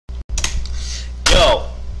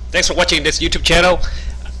Thanks for watching this YouTube channel.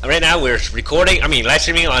 Right now we're recording, live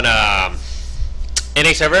streaming on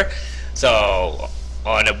NA server. So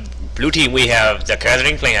on the blue team we have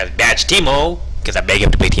TheKhazering playing as Badge Teemo, because I beg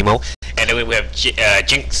him to play Teemo. And then we have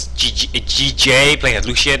JinkGJ playing as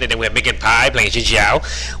Lucian, and then we have MeringuePie playing as Zhao.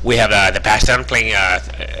 We have ThePashin playing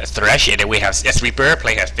Thresh, and then we have Reaper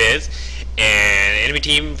playing as Fizz. And enemy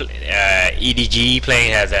team EDG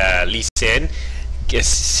playing as Lucian,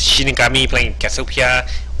 ChiralShinigami playing Cassiopeia,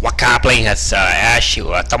 WAKKAFLAKKADAWG playing as Ashe,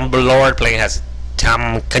 TumorLord playing as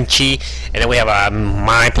Tahm, Kench, and then we have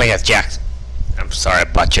mine playing as Jax. I'm sorry I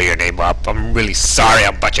butchered your name up. I'm really sorry I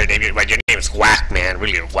butchered your name, but your name is whack, man.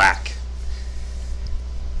 Really whack.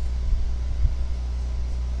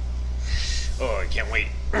 Oh, I can't wait.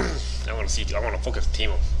 I want to see. I want to focus on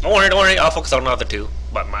Teemo. Don't worry. I'll focus on the other two,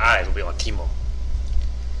 but my eyes will be on Teemo.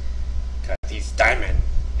 Cause he's diamond,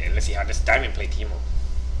 and let's see how this diamond play Teemo.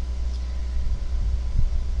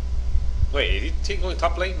 Wait, is he going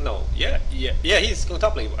top lane? No. Yeah, he's going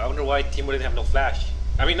top lane. I wonder why Teemo didn't have no flash.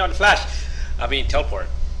 Not flash. Teleport.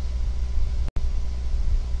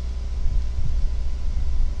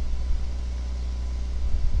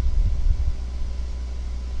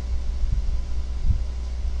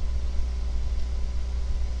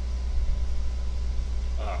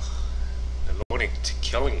 The loading to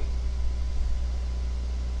killing.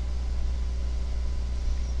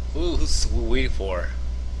 Who's we waiting for?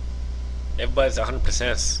 Everybody's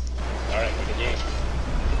 100%. Alright, for the game.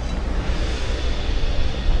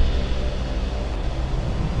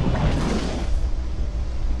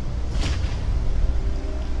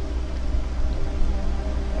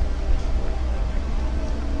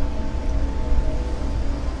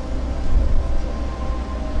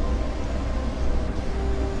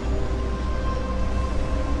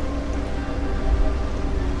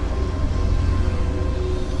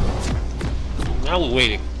 Now we're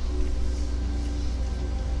waiting.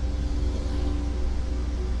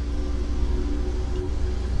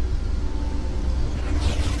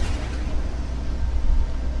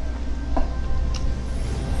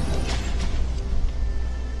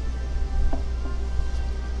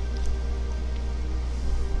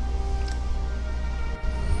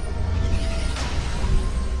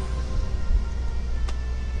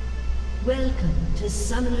 Welcome to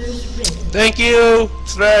Summoner's Rift. Thank you,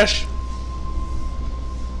 Thresh.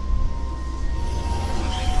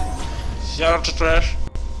 Shout out to Thresh.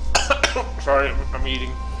 Sorry, I'm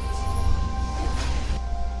eating.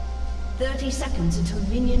 30 seconds until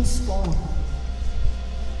minions spawn.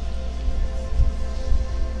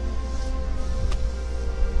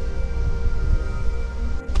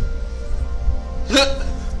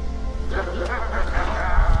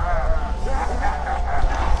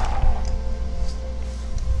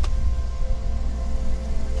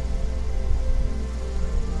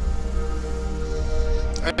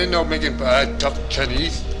 I didn't know MeringuePie tough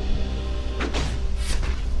Chinese.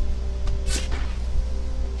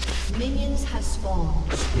 Minions have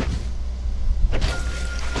spawned.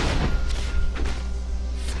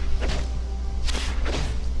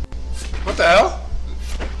 What the hell?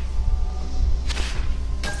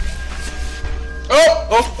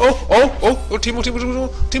 Oh, Teemo,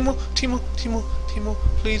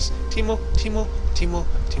 please, Teemo.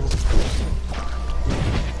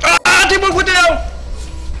 Ah, Teemo, put down!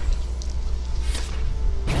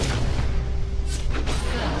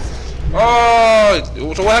 Oh,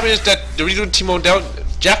 so what happened is that the reason Teemo down,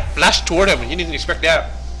 Jack flashed toward him, and you didn't expect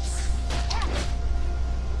that.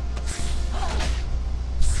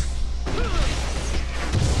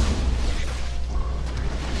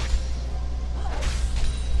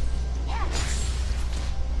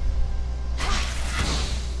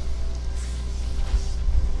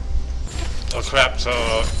 Oh crap, so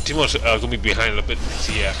Teemo's gonna be behind a little bit,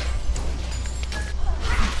 so yeah.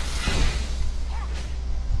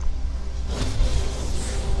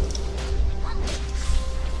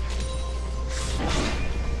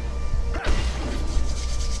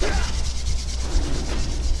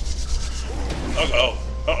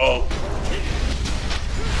 Uh-oh.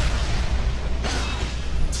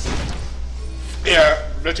 Yeah,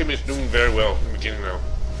 that team is doing very well in the beginning now.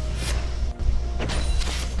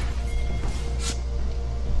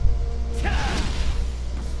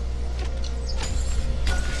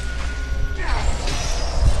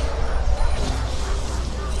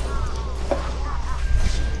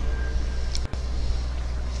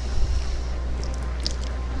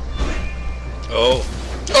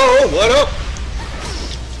 Oh, what up?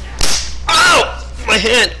 Ow! My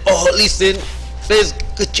hand! Oh, at least then. Fizz,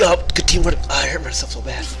 good job. Good teamwork. I hurt myself so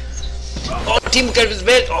bad. Oh, team got his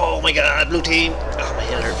bed. Oh my god, blue team. Oh, my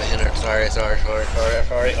hand hurts.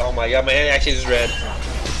 Sorry. Oh my god, my hand actually is red.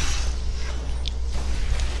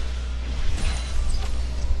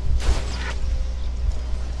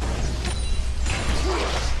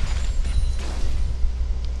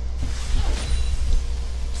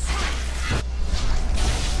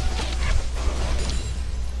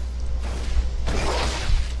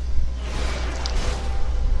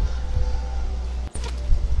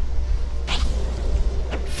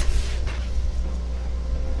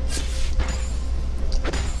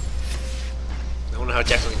 I don't know how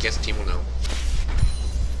Jackson gets Teemo now.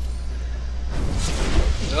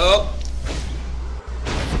 Oh!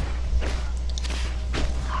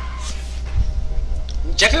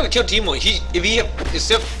 Jackson gonna kill Teemo. If he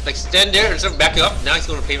instead of like stand there instead of backing up, now he's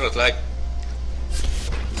gonna pay for his life.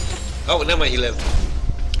 Oh, never mind, he lived.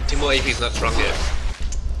 Teemo AP is not strong yet.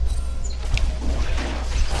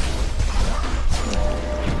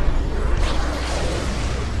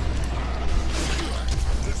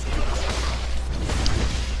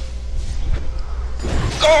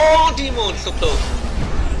 Oh, Teemo, so close.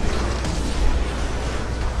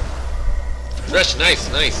 Thresh, nice.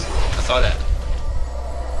 I saw that.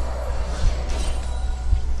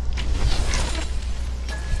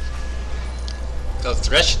 So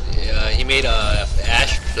Thresh, he made a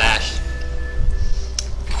Ashe flash.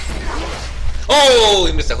 Oh,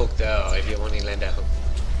 he missed the hook though. If you only land that hook.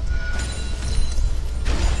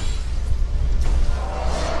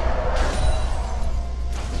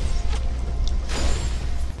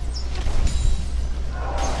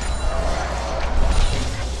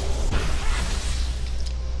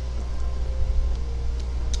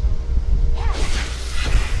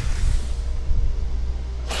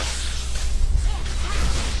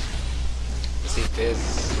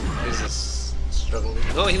 Fizz is struggling.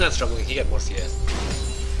 No, he's not struggling. He got more CS.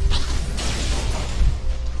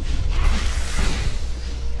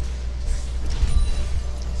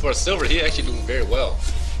 For a silver, he's actually doing very well.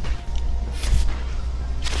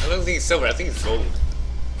 I don't think he's silver. I think he's gold.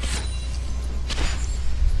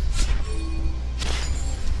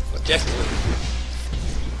 What's Jax doing?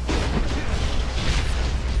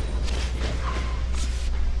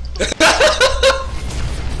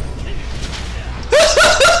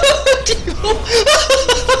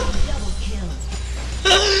 Double kill.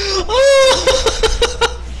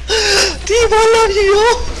 Teemo, I love you!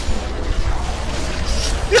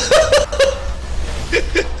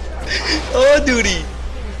 Oh, duty!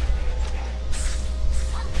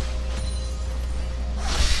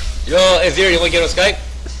 Yo, Azir, you wanna get on Skype?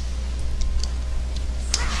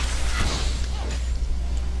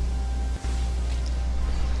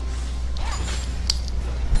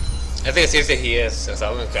 I think it seems that he is, so I'm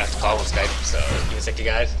gonna have to call him on Skype, so give me a second,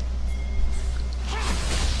 guys.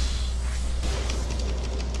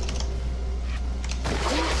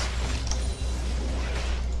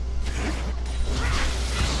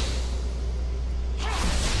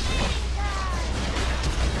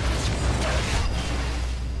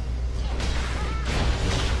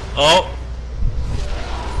 Oh!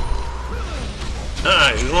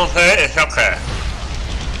 You wanna play? It's okay.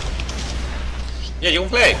 Yeah, you wanna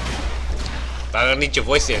play? But I don't need your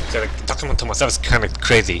voice here, because talking to myself is kind of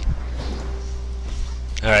crazy.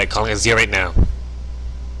 Alright, calling Azir right now.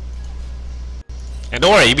 And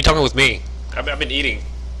don't worry, you be talking with me. I've been eating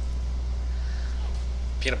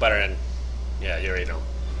peanut butter and... yeah, you already know.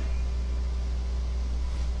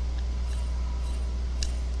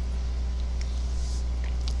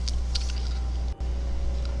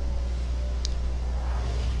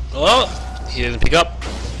 Oh! He didn't pick up.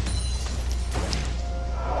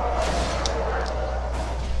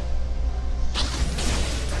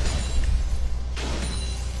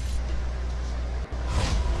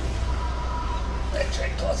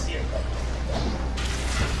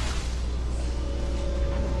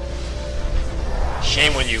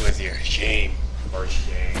 Shame on you, Azir. Shame. Or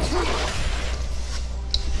shame.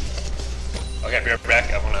 Okay, be right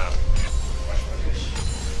back. I'm gonna wash my dish.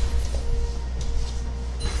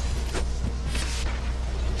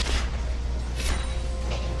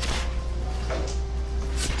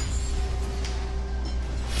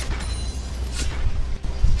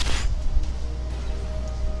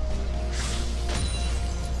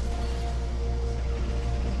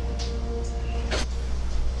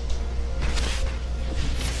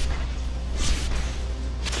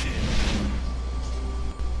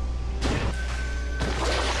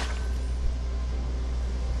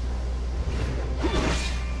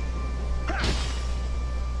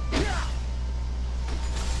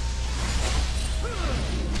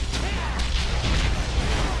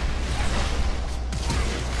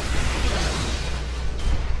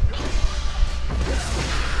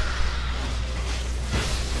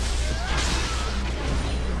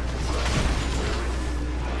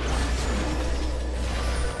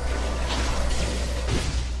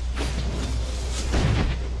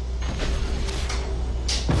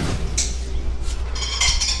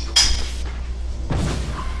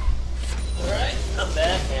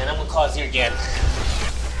 it's here again.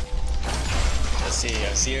 Let's see,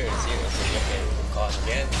 it's here. Okay, we'll call it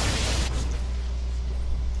again.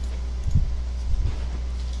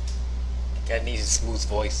 Cat needs a smooth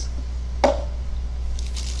voice.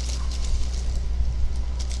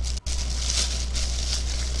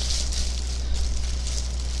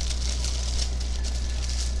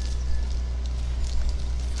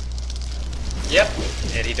 Yep,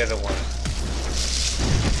 and he doesn't want it.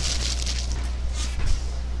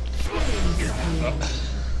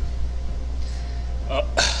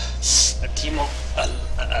 A Teemo.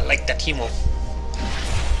 I like that Teemo.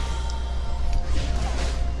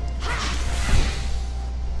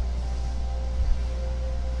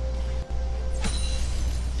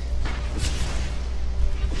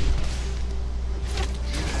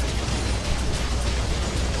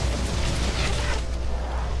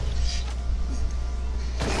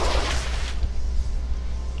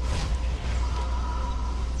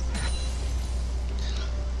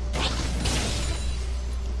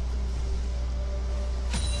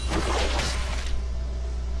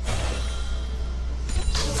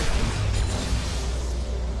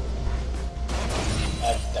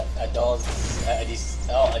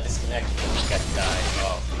 I disconnected. He got died.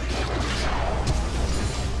 Oh.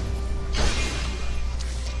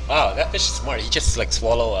 Wow, that fish is smart. He just like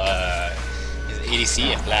swallow his ADC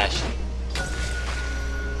and flash.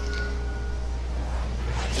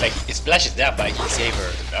 Like his flash is down, but he save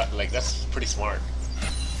her. Like that's pretty smart.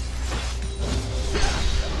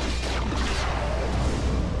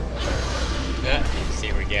 Yeah,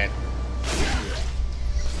 save her again.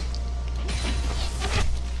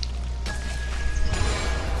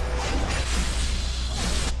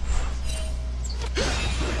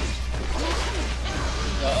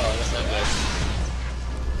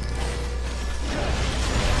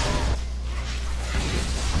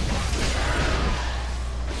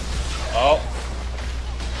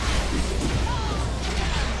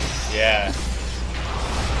 Yeah.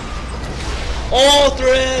 Oh,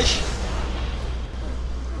 Thresh!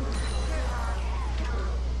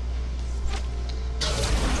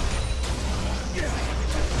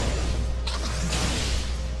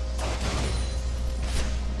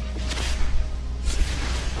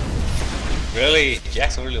 Really?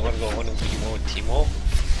 Jackson really want to go 1v1 with Teemo?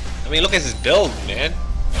 I mean, look at his build, man.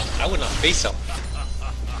 I would not face him.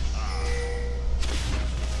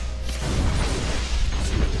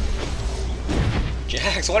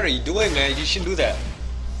 Jax, what are you doing, man? You shouldn't do that.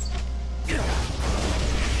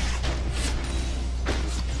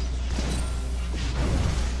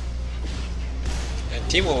 And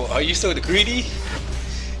Teemo, are you so greedy?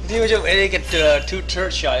 Teemo just get 2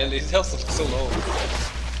 third shot and his health is so low.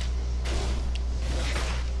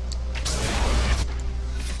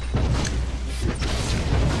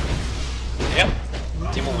 Yep,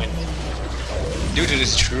 Teemo win. Due to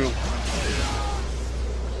this true.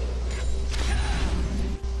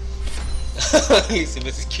 He's in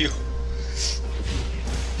this queue.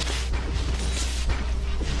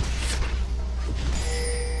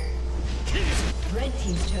 Red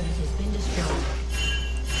team's turret has been destroyed.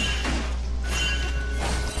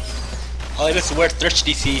 Oh, this is where Thresh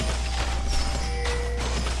DC.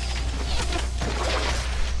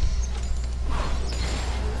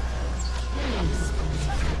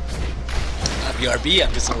 BRB,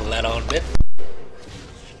 I'm just gonna let on a bit.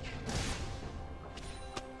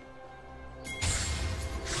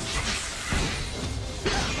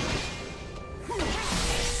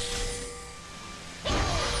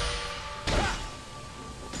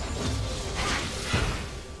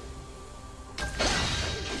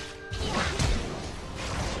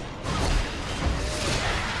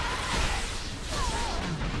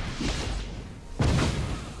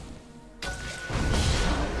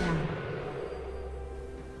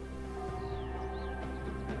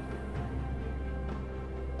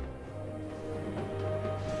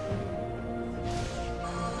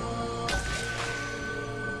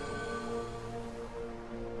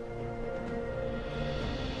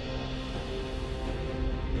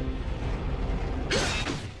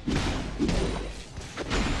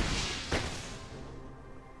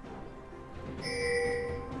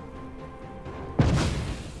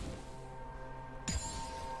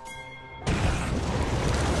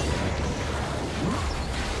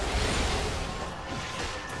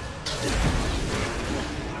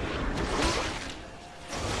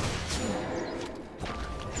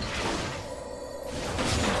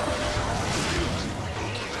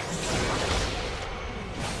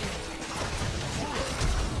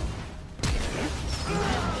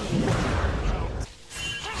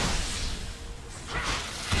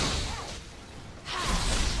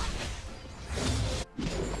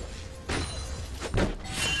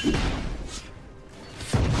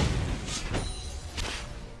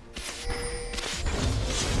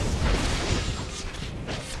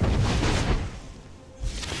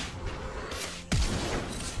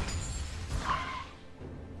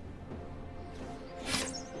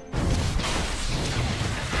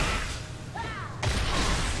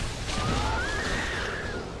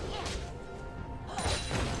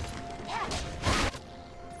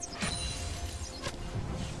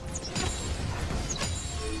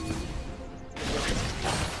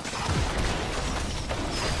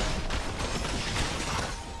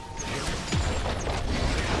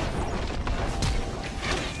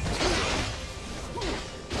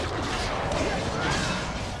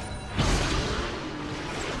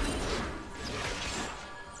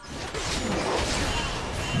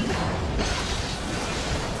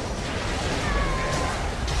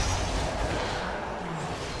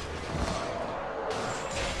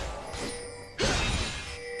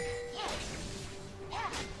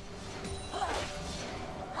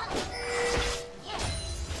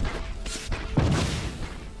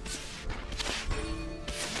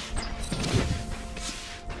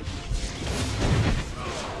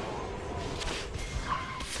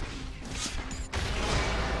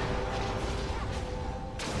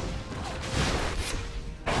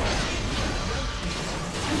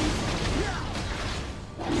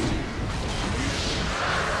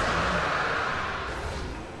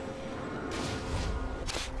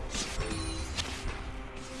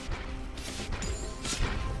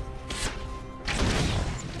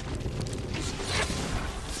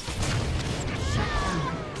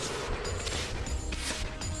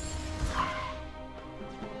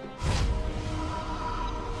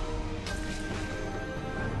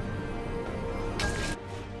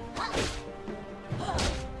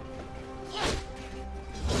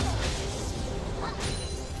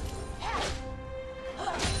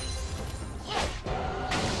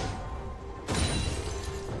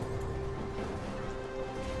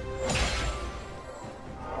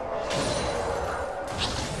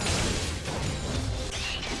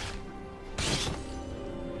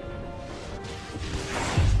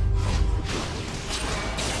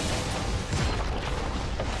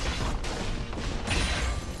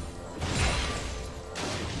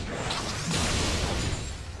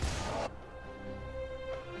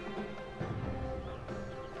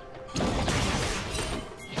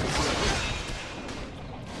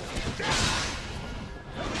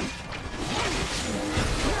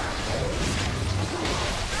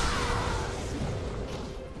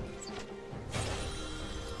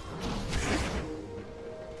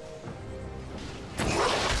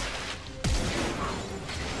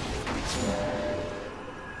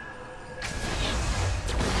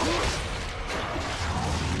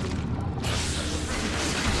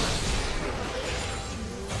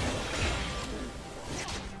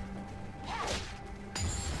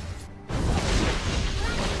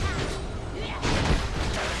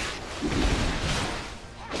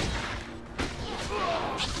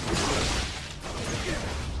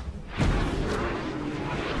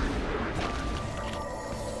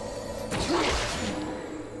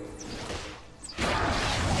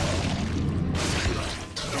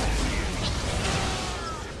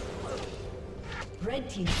 Red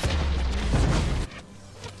team's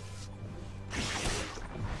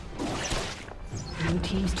Blue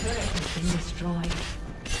team's turret has been destroyed.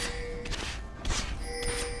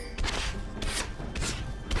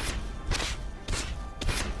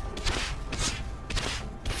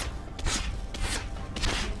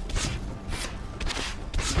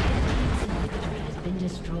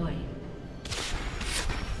 Destroyed.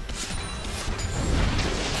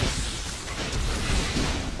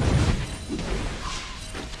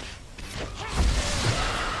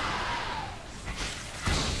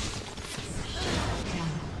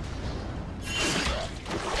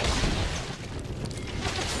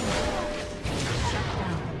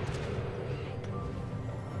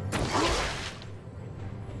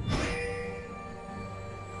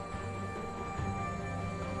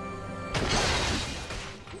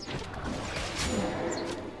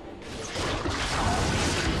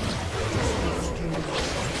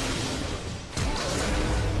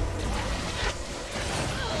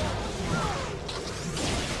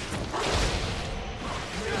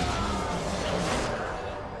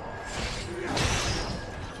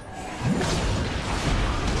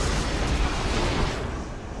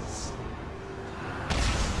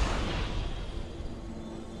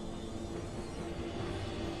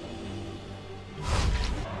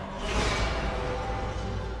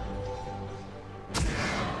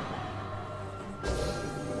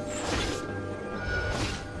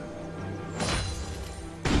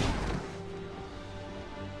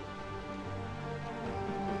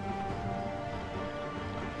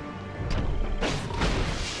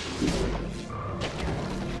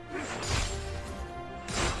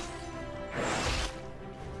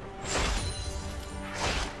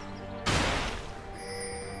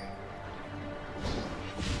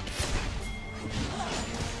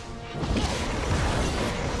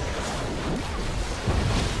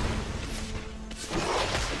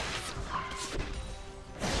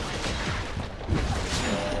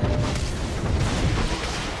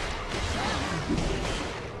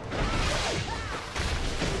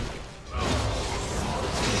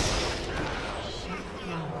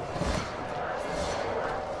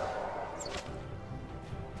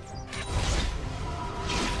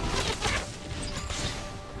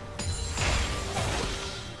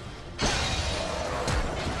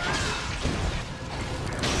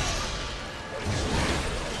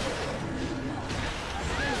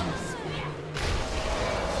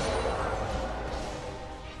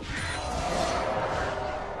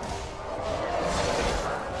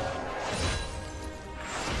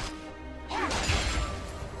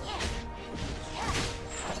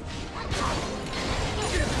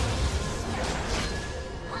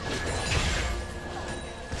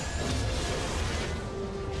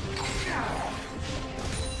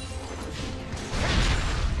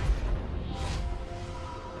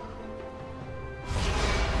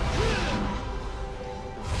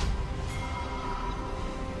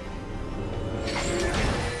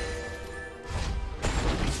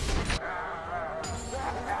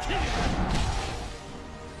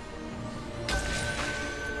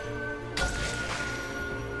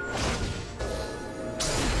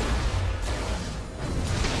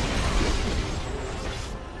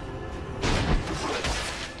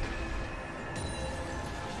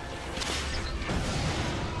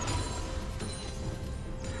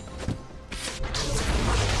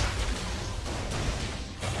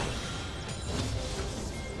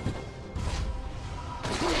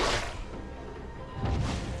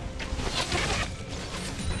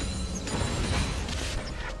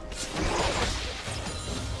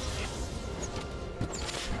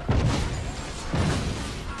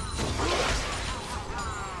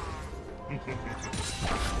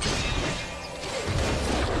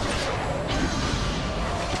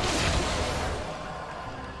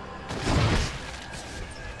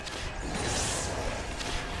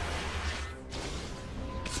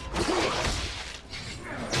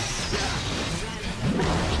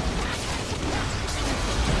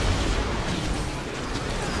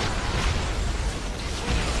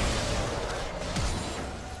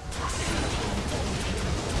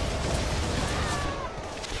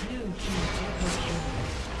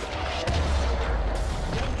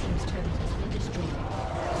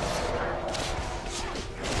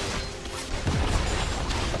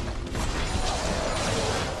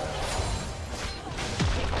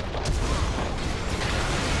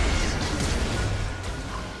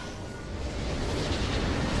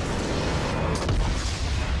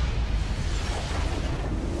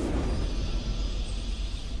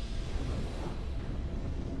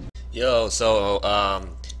 Yo, so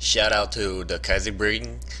shout out to the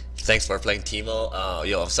TheKhazering. Thanks for playing Teemo.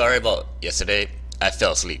 Yo, I'm sorry about yesterday. I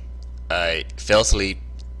fell asleep. Sorry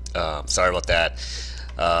about that.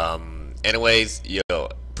 Anyways,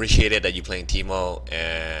 appreciate it that you playing Teemo,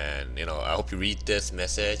 and I hope you read this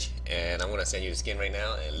message, and I'm gonna send you the skin right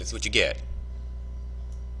now, and let's see what you get.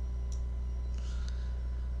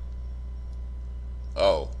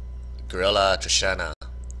 Oh, Guerilla Tristana.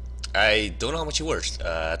 I don't know how much it worth.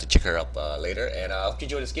 I have to check her up later, and I hope you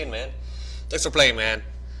enjoy the skin, man. Thanks for playing, man.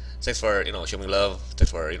 Thanks for showing me love.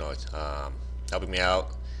 Thanks for helping me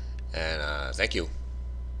out, and thank you.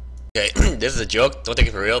 Okay, this is a joke. Don't take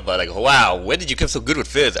it for real. But like, wow, when did you get so good with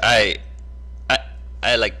Fizz? I'm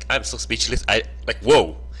so speechless.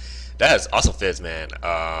 Whoa, that is awesome, Fizz, man.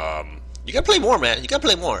 You gotta play more, man. You gotta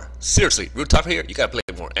play more. Seriously, root top here. You gotta play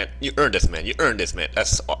more, and you earned this, man. You earned this, man.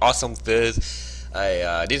 That's awesome, Fizz.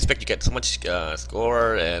 I didn't expect you to get so much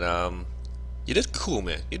score, and you did cool,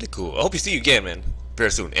 man. You did cool. I hope you see you again, man,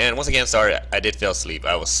 very soon. And once again, sorry I did fall asleep.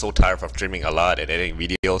 I was so tired from streaming a lot and editing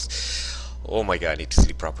videos. Oh my god, I need to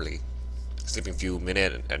sleep properly. Sleeping a few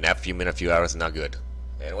minutes, a nap few minutes, few hours, not good.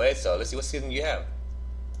 Anyway, so let's see what season you have.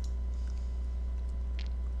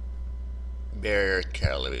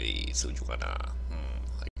 Cavalry Sejuani.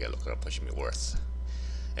 I gotta look it up, pushing me worth.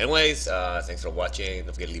 Anyways, thanks for watching.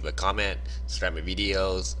 Don't forget to leave a comment, subscribe my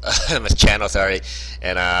videos, my channel, sorry,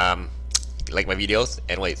 and like my videos.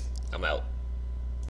 Anyways, I'm out.